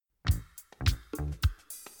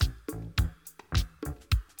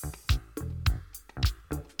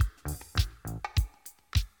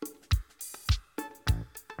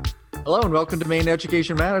Hello and welcome to Maine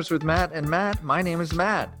Education Matters with Matt and Matt. My name is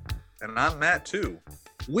Matt. And I'm Matt too.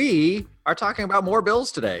 We are talking about more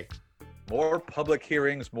bills today. More public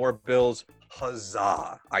hearings, more bills.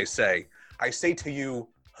 Huzzah, I say. I say to you,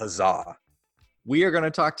 huzzah. We are going to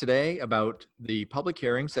talk today about the public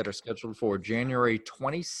hearings that are scheduled for January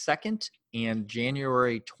 22nd and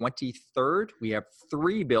January 23rd. We have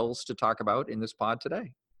 3 bills to talk about in this pod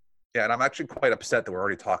today. Yeah, and I'm actually quite upset that we're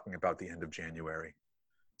already talking about the end of January.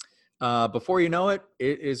 Before you know it,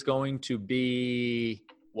 it is going to be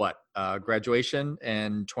graduation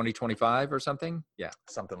in 2025 or something? Yeah.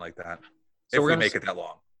 Something like that. So if we're we gonna make it that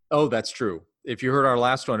long. Oh, that's true. If you heard our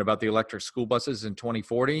last one about the electric school buses in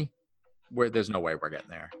 2040, there's no way we're getting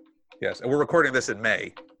there. Yes, and we're recording this in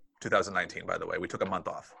May 2019, by the way. We took a month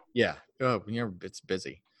off. Yeah. Oh, it's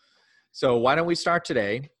busy. So why don't we start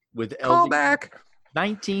today with Call LD back.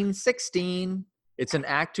 1916. It's an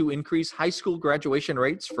act to increase high school graduation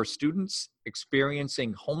rates for students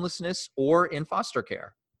experiencing homelessness or in foster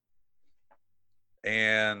care.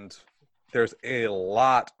 And there's a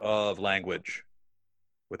lot of language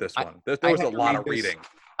with this one. There was a lot of reading.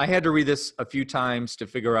 I had to read this a few times to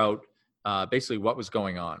figure out basically what was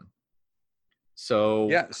going on.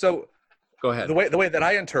 So yeah, so go ahead. The way that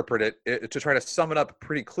I interpret it, to try to sum it up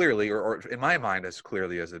pretty clearly, or in my mind as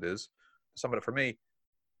clearly as it is, sum it up for me,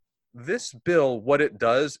 this bill, what it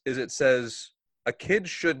does is it says a kid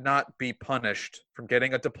should not be punished from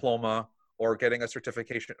getting a diploma or getting a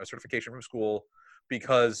certification from school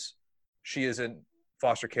because she is in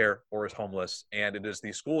foster care or is homeless, and it is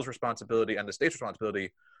the school's responsibility and the state's responsibility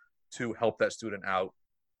to help that student out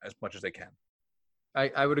as much as they can.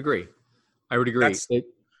 I would agree. It's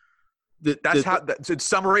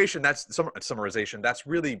summarization. That's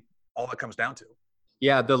really all it comes down to.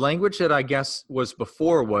 Yeah, the language that I guess was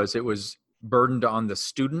before was it was burdened on the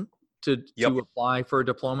student to apply for a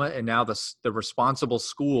diploma, and now the responsible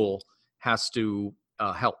school has to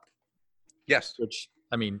help. Yes. Which,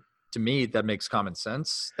 I mean, to me, that makes common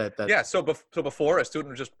sense. So before, a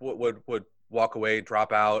student just would walk away,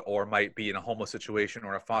 drop out, or might be in a homeless situation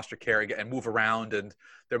or in a foster care and move around, and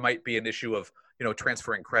there might be an issue of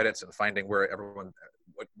transferring credits and finding where everyone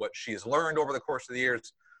what she's learned over the course of the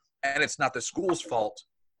years. And it's not the school's fault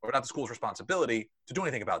or not the school's responsibility to do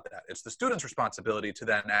anything about that. It's the student's responsibility to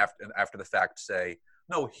then after the fact say,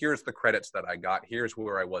 no, here's the credits that I got, here's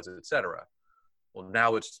where I was, etc. Well,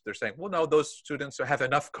 now they're saying, well, no, those students have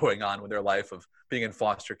enough going on with their life of being in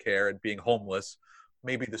foster care and being homeless.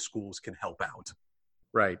 Maybe the schools can help out.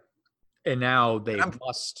 Right. And now they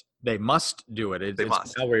must do it.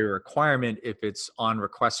 It's now a requirement if it's on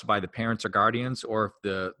request by the parents or guardians, or if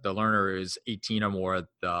the learner is 18 or more,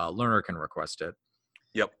 the learner can request it.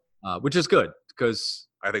 Yep. Which is good, because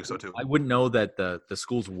I think so too. I wouldn't know that the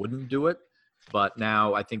schools wouldn't do it, but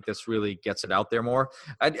now I think this really gets it out there more.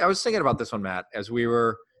 I was thinking about this one, Matt, as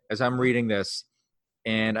I'm reading this,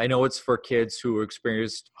 and I know it's for kids who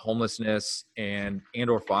experienced homelessness and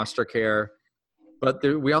or foster care. But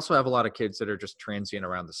we also have a lot of kids that are just transient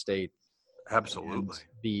around the state. Absolutely.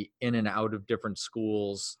 Be in and out of different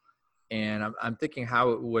schools. And I'm thinking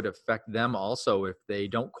how it would affect them also if they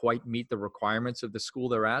don't quite meet the requirements of the school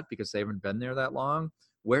they're at because they haven't been there that long.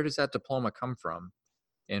 Where does that diploma come from?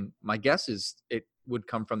 And my guess is it would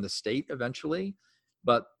come from the state eventually.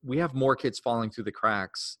 But we have more kids falling through the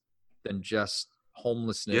cracks than just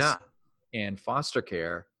homelessness and foster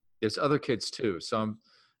care. There's other kids too. So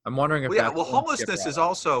I'm wondering if homelessness is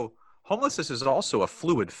also a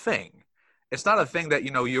fluid thing. It's not a thing that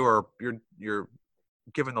you're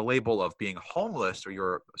given the label of being homeless or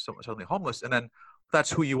you're suddenly homeless and then that's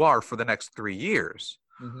who you are for the next 3 years.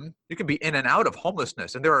 Mm-hmm. You can be in and out of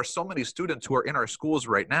homelessness, and there are so many students who are in our schools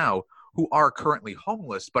right now who are currently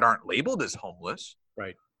homeless but aren't labeled as homeless.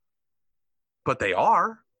 Right. But they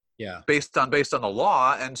are. Yeah. Based on the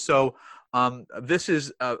law, and so this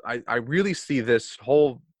is I really see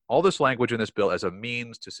all this language in this bill as a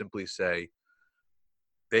means to simply say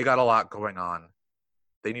they got a lot going on.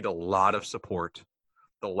 They need a lot of support.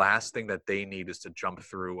 The last thing that they need is to jump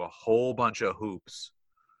through a whole bunch of hoops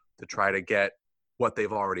to try to get what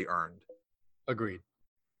they've already earned. Agreed.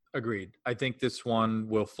 I think this one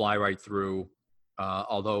will fly right through.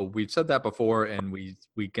 Although we've said that before, and we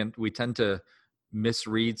tend to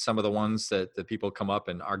misread some of the ones that the people come up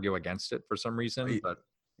and argue against it for some reason. But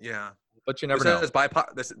you never know.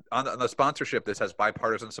 On the sponsorship, this has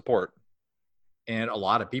bipartisan support. And a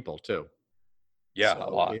lot of people too. Yeah, so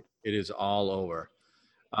a lot. It is all over.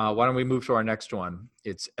 Why don't we move to our next one?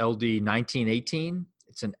 It's LD 1918.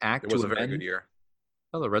 It's an act. It was a very good year.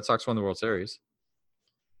 Oh, the Red Sox won the World Series.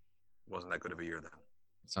 Wasn't that good of a year then?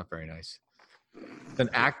 It's not very nice. An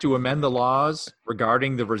act to amend the laws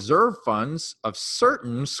regarding the reserve funds of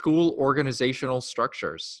certain school organizational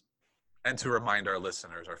structures. And to remind our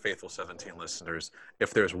listeners, our faithful 17 listeners,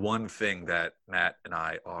 if there's one thing that Matt and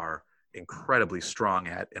I are incredibly strong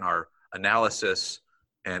at in our analysis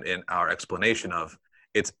and in our explanation of,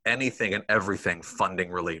 it's anything and everything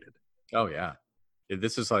funding related. Oh, yeah.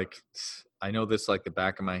 This is like, I know this like the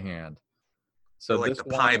back of my hand. So They're like this the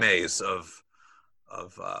one, pie maze of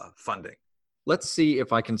funding. let's see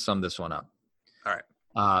if I can sum this one up. All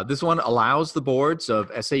right. This one allows the boards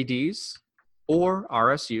of SADs or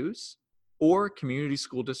RSUs or community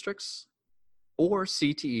school districts or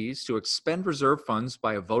CTEs to expend reserve funds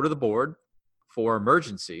by a vote of the board for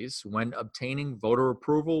emergencies when obtaining voter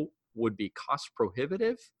approval would be cost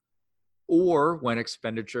prohibitive or when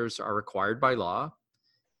expenditures are required by law.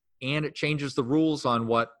 And it changes the rules on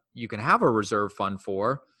what you can have a reserve fund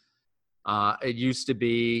for. It used to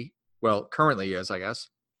be, well, currently is, I guess,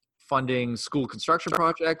 funding school construction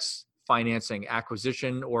projects, financing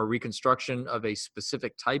acquisition or reconstruction of a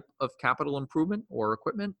specific type of capital improvement or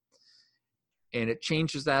equipment. And it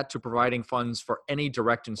changes that to providing funds for any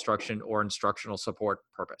direct instruction or instructional support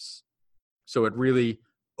purpose. So it really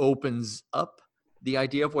opens up the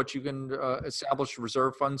idea of what you can establish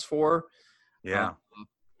reserve funds for. Yeah.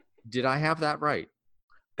 Did I have that right?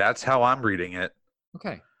 That's how I'm reading it.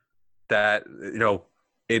 Okay. That,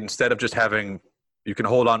 instead of just having, you can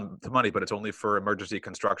hold on to money, but it's only for emergency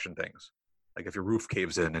construction things. Like if your roof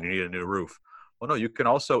caves in and you need a new roof. Well, no, you can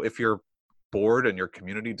also, if your board and your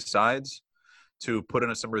community decides to put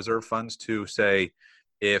in some reserve funds to say,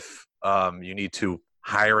 if you need to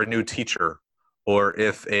hire a new teacher, or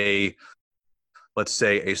if let's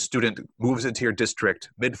say a student moves into your district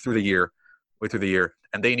way through the year,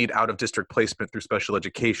 and they need out of district placement through special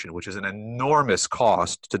education, which is an enormous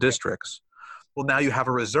cost to districts. Well, now you have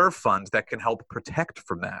a reserve fund that can help protect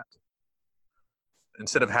from that,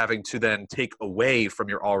 instead of having to then take away from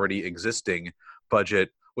your already existing budget,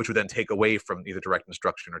 which would then take away from either direct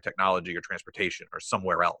instruction or technology or transportation or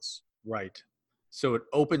somewhere else. Right. So it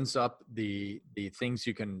opens up the things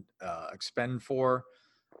you can expend for,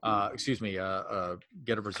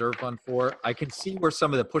 get a reserve fund for. I can see where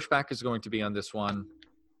some of the pushback is going to be on this one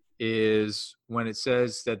is when it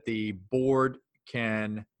says that the board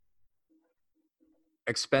can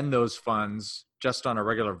expend those funds just on a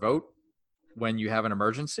regular vote when you have an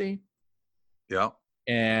emergency. Yeah.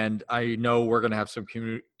 And I know we're going to have some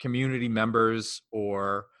community members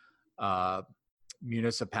or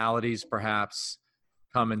municipalities perhaps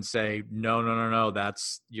come and say, no,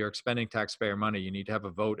 you're expending taxpayer money. You need to have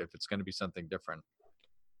a vote if it's going to be something different.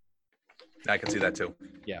 I can see that too.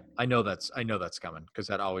 Yeah, I know that's coming because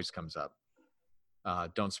that always comes up.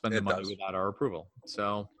 Don't spend the money without our approval.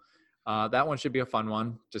 So that one should be a fun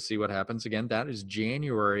one to see what happens. Again, that is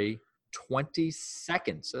January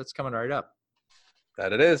 22nd. So that's coming right up.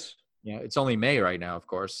 That it is. Yeah, it's only May right now, of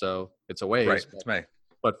course. So it's a ways. Right, it's May.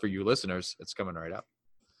 But for you listeners, it's coming right up.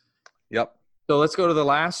 Yep. So let's go to the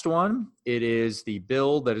last one. It is the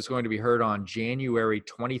bill that is going to be heard on January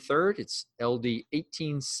 23rd. It's LD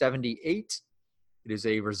 1878. It is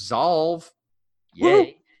a resolve. Yay. Woo!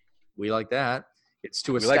 We like that. It's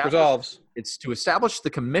to establish, we like resolves. It's to establish the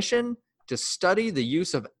commission to study the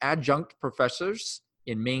use of adjunct professors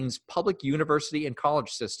in Maine's public university and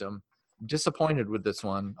college system. I'm disappointed with this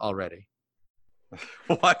one already.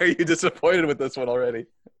 Why are you disappointed with this one already?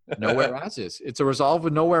 No whereases. It's a resolve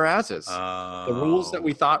with no whereases. The rules that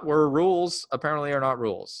we thought were rules apparently are not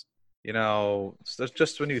rules.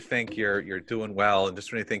 Just when you think you're doing well, and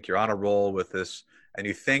just when you think you're on a roll with this, and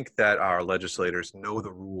you think that our legislators know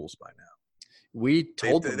the rules by now. We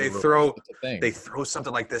told them they throw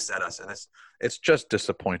something like this at us, and it's just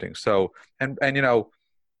disappointing. So and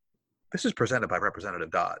this is presented by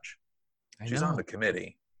Representative Dodge. She's on the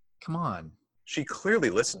committee. Come on. She clearly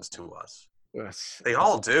listens to us. Yes. They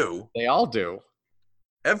all do. They all do.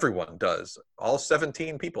 Everyone does. All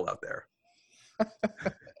 17 people out there.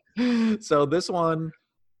 So this one's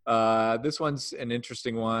an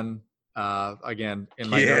interesting one. Again, in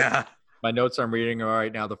my notes I'm reading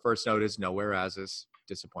right now, the first note is no whereases.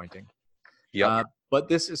 Disappointing. Yeah. But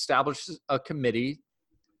this establishes a committee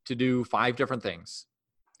to do 5 different things.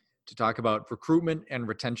 To talk about recruitment and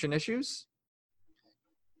retention issues,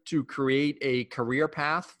 to create a career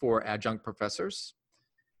path for adjunct professors.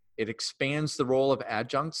 It expands the role of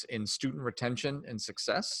adjuncts in student retention and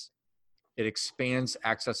success. It expands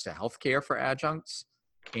access to healthcare for adjuncts,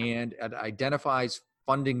 and it identifies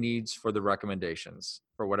funding needs for the recommendations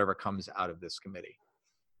for whatever comes out of this committee.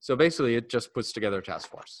 So basically, it just puts together a task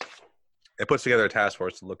force. It puts together a task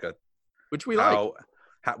force to look at which we like.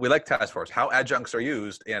 we like task force, how adjuncts are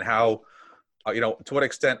used, and how, to what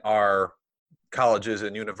extent are colleges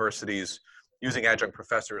and universities using adjunct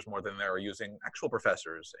professors more than they're using actual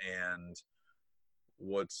professors, and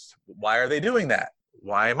why are they doing that?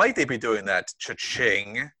 Why might they be doing that?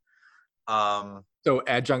 Cha-ching. So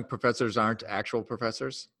adjunct professors aren't actual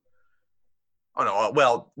professors? Oh no,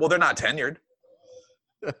 well, they're not tenured.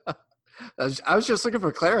 I was just looking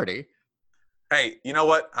for clarity. Hey, you know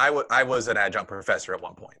what? I was an adjunct professor at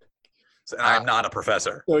one point, and I'm not a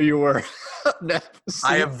professor. So you were.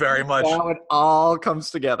 I am very much. Now it all comes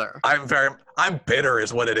together. I'm bitter,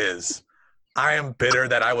 is what it is. I am bitter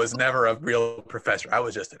that I was never a real professor. I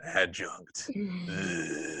was just an adjunct.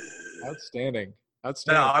 Outstanding.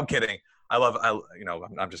 No, I'm kidding.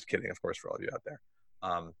 I'm just kidding, of course, for all of you out there.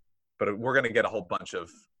 But we're going to get a whole bunch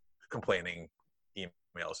of complaining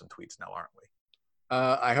emails and tweets now, aren't we?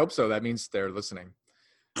 I hope so. That means they're listening.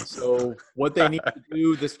 So what they need to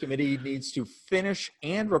do, this committee needs to finish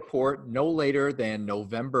and report no later than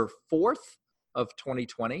November 4th of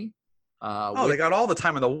 2020. They got all the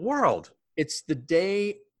time in the world. It's the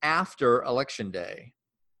day after Election Day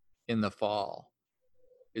in the fall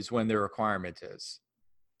is when the requirement is.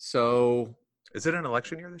 So is it an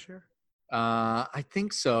election year this year? I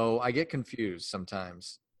think so. I get confused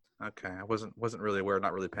sometimes. Okay. I wasn't really aware,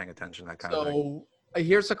 not really paying attention, that kind of thing. So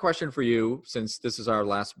here's a question for you, since this is our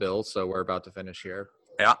last bill, so we're about to finish here.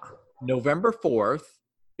 Yeah. November 4th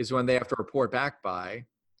is when they have to report back by.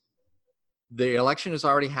 The election has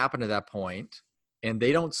already happened at that point, and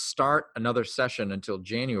they don't start another session until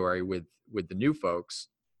January with the new folks.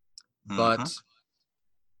 But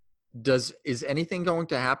is anything going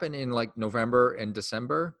to happen in like November and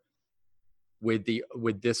December with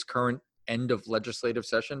this current end of legislative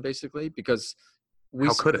session, basically? Because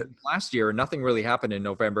how could it? Last year, nothing really happened in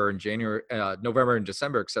November and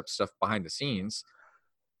December except stuff behind the scenes.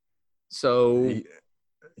 So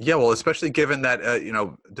yeah, well, especially given that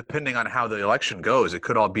depending on how the election goes, it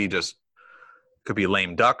could all be could be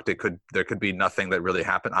lame duck. There could be nothing that really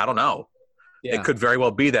happened. I don't know. Yeah. It could very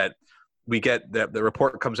well be that we get the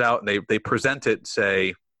report comes out and they present it,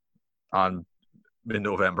 say, on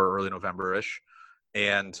mid-November, early November-ish,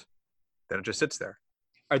 and then it just sits there.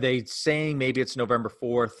 Are they saying maybe it's November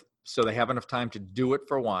 4th, so they have enough time to do it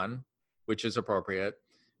for one, which is appropriate,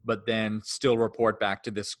 but then still report back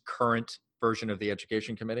to this current version of the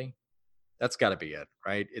Education Committee? That's got to be it,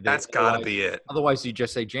 right? That's got to be it. Otherwise, you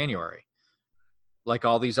just say January. Like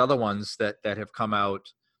all these other ones that have come out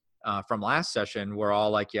from last session were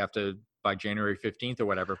all like you have to by January 15th or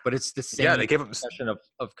whatever, but it's the same they gave them session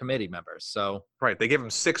of committee members. So right, they gave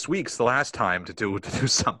them 6 weeks the last time to do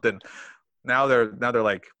something. Now they're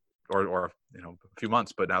like, or a few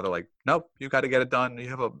months, but now they're like, nope, you got to get it done. You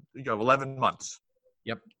have 11 months.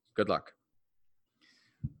 Yep. Good luck.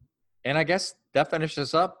 And I guess that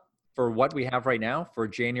finishes up for what we have right now for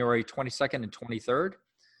January 22nd and 23rd.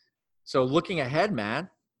 So looking ahead, Matt,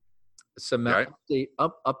 some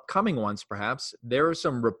upcoming ones, perhaps. There are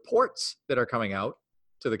some reports that are coming out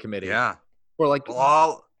to the committee. Yeah. For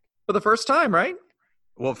for the first time, right?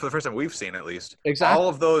 Well, for the first time we've seen, at least. Exactly.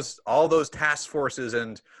 All those task forces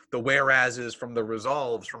and the whereases from the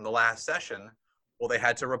resolves from the last session, well, they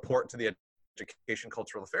had to report to the Education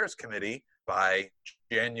Cultural Affairs Committee by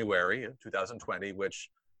January of 2020, which,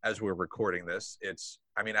 as we're recording this, as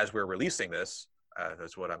we're releasing this,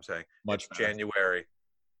 that's what I'm saying. It's January.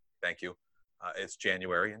 Thank you. It's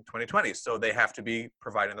January in 2020. So they have to be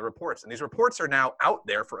providing the reports. And these reports are now out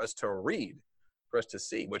there for us to read, for us to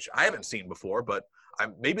see, which I haven't seen before, but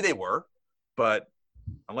maybe they were. But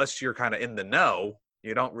unless you're kind of in the know,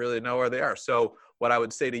 you don't really know where they are. So what I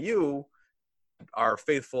would say to you, our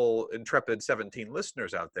faithful, intrepid 17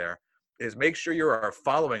 listeners out there, is make sure you are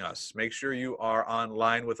following us. Make sure you are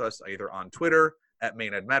online with us, either on Twitter at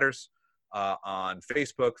Maine Ed Matters, on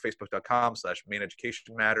Facebook, facebook.com/Maine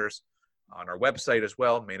Education Matters, on our website as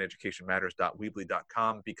well,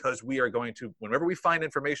 maineducationmatters.weebly.com, because we are going to, whenever we find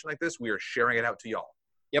information like this, we are sharing it out to y'all.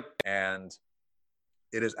 Yep. And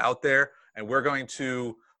it is out there, and we're going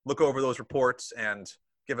to look over those reports and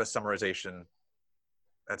give a summarization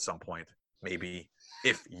at some point, maybe,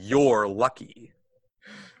 if you're lucky.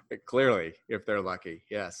 Clearly, if they're lucky,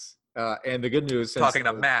 yes. And the good news, talking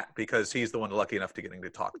to Matt, because he's the one lucky enough to getting to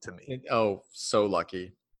talk to me. Oh, so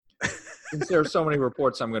lucky. Since there are so many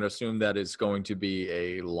reports, I'm going to assume that it's going to be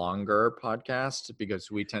a longer podcast,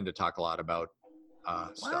 because we tend to talk a lot about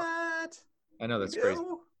stuff. What? I know, that's crazy.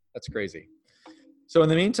 That's crazy. So in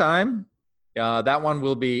the meantime, that one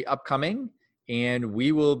will be upcoming, and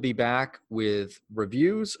we will be back with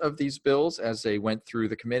reviews of these bills as they went through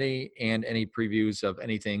the committee and any previews of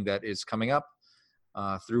anything that is coming up.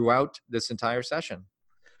 throughout this entire session.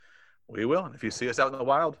 We will. And if you see us out in the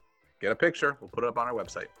wild, get a picture. We'll put it up on our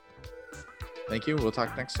website. Thank you. We'll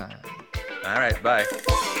talk next time. All right.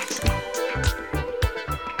 Bye.